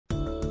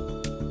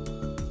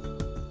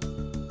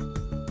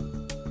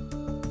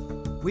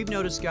We've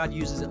noticed God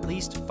uses at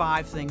least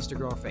 5 things to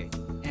grow our faith.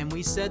 And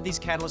we said these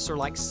catalysts are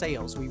like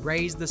sails. We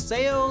raise the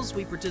sails,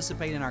 we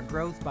participate in our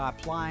growth by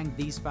applying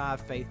these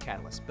 5 faith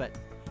catalysts. But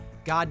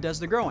God does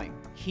the growing.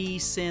 He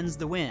sends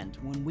the wind.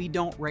 When we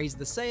don't raise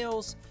the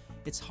sails,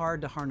 it's hard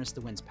to harness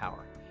the wind's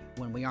power.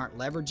 When we aren't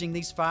leveraging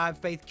these 5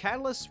 faith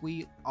catalysts,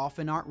 we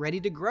often aren't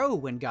ready to grow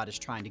when God is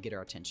trying to get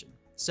our attention.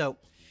 So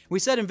we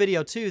said in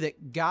video 2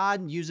 that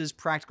God uses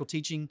practical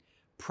teaching,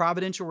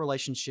 providential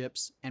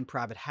relationships, and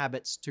private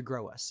habits to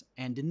grow us.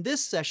 And in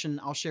this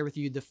session, I'll share with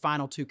you the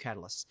final 2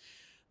 catalysts.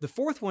 The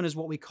 4th one is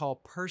what we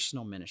call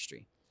personal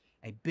ministry.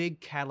 A big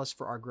catalyst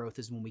for our growth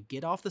is when we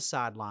get off the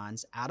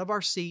sidelines, out of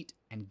our seat,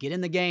 and get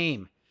in the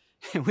game.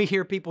 We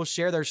hear people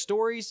share their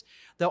stories.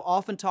 They'll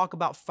often talk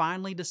about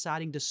finally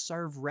deciding to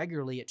serve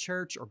regularly at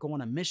church or go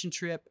on a mission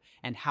trip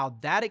and how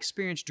that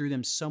experience drew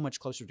them so much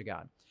closer to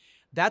God.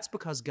 That's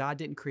because God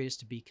didn't create us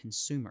to be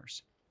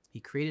consumers. He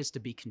created us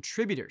to be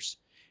contributors.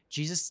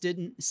 Jesus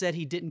said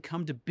he didn't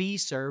come to be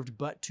served,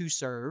 but to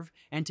serve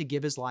and to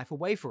give his life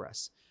away for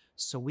us.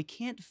 So we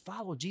can't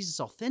follow Jesus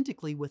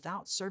authentically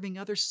without serving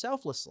others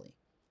selflessly.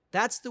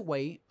 That's the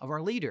way of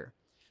our leader.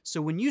 So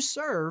when you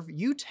serve,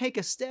 you take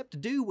a step to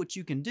do what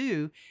you can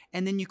do,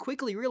 and then you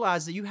quickly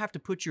realize that you have to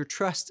put your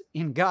trust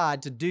in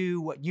God to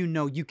do what you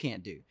know you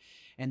can't do.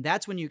 And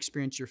that's when you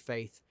experience your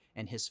faith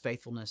and his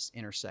faithfulness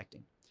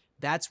intersecting.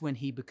 That's when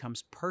he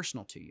becomes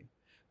personal to you.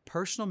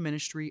 Personal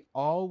ministry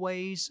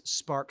always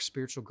sparks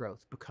spiritual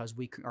growth because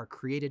we are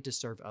created to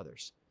serve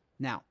others.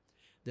 Now,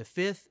 the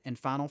 5th and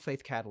final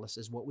faith catalyst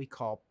is what we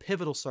call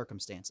pivotal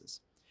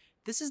circumstances.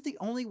 This is the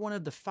only one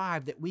of the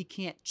 5 that we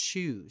can't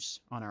choose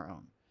on our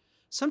own.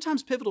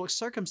 Sometimes pivotal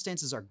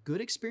circumstances are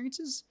good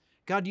experiences.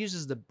 God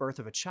uses the birth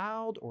of a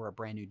child or a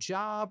brand new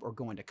job or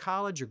going to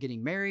college or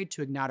getting married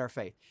to ignite our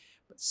faith.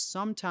 But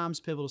sometimes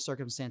pivotal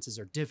circumstances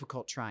are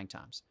difficult, trying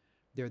times.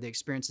 They're the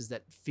experiences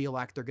that feel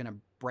like they're going to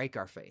break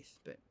our faith.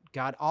 But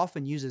God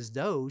often uses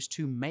those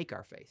to make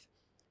our faith.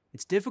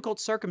 It's difficult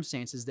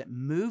circumstances that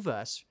move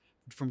us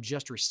from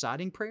just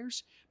reciting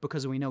prayers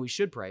because we know we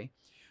should pray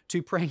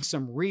to praying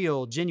some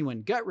real,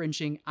 genuine,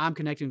 gut-wrenching, I'm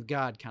connecting with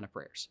God kind of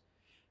prayers.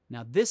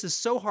 Now, this is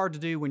so hard to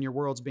do when your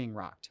world's being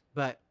rocked,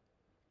 but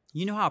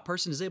you know how a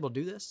person is able to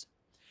do this?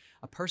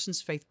 A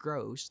person's faith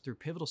grows through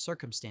pivotal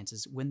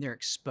circumstances when they're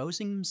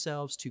exposing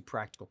themselves to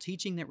practical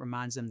teaching that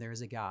reminds them there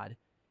is a God,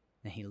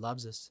 and he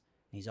loves us,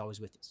 and he's always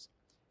with us.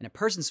 And a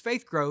person's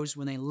faith grows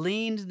when they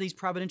lean into these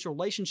providential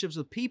relationships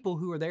with people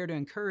who are there to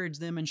encourage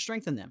them and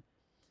strengthen them.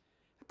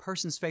 A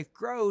person's faith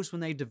grows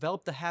when they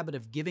develop the habit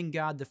of giving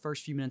God the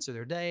first few minutes of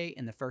their day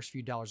and the first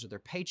few dollars of their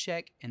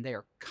paycheck, and they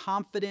are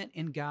confident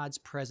in God's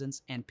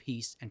presence and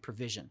peace and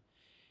provision.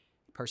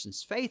 A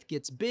person's faith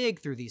gets big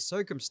through these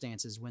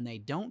circumstances when they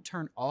don't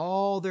turn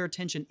all their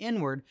attention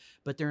inward,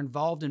 but they're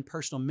involved in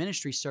personal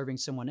ministry serving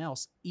someone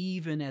else,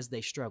 even as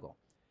they struggle.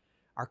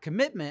 Our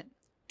commitment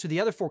to the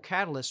other 4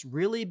 catalysts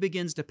really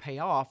begins to pay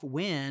off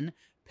when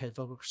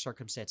pivotal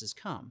circumstances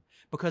come,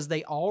 because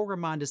they all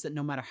remind us that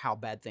no matter how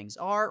bad things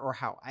are or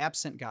how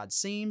absent God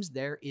seems,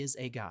 there is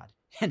a God,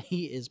 and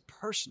he is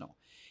personal.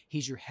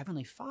 He's your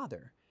heavenly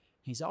Father.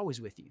 He's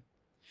always with you.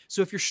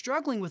 So if you're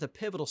struggling with a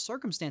pivotal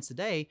circumstance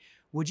today,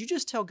 would you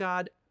just tell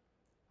God,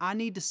 I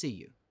need to see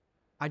you.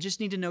 I just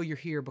need to know you're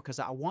here because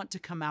I want to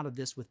come out of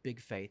this with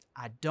big faith.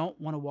 I don't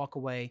want to walk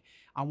away.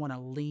 I want to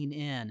lean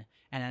in,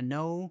 and I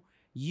know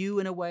you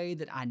in a way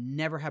that I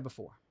never have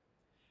before.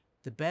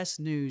 The best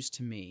news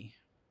to me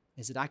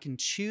is that I can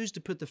choose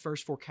to put the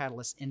first 4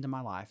 catalysts into my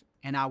life,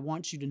 and I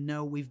want you to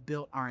know we've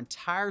built our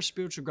entire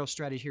spiritual growth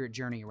strategy here at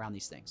Journey around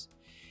these things.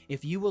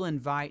 If you will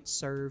invite,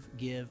 serve,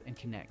 give, and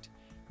connect,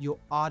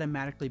 you'll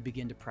automatically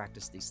begin to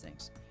practice these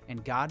things,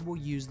 and God will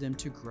use them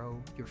to grow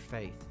your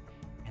faith.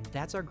 And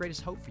that's our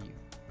greatest hope for you,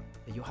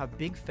 that you'll have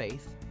big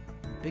faith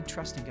and big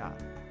trust in God.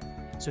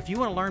 So if you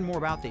want to learn more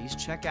about these,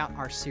 check out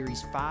our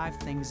series, 5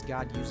 Things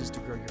God Uses to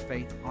Grow Your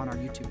Faith, on our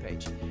YouTube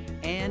page.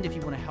 And if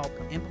you want to help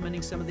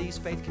implementing some of these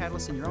faith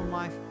catalysts in your own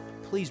life,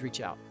 please reach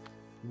out.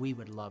 We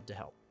would love to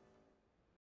help.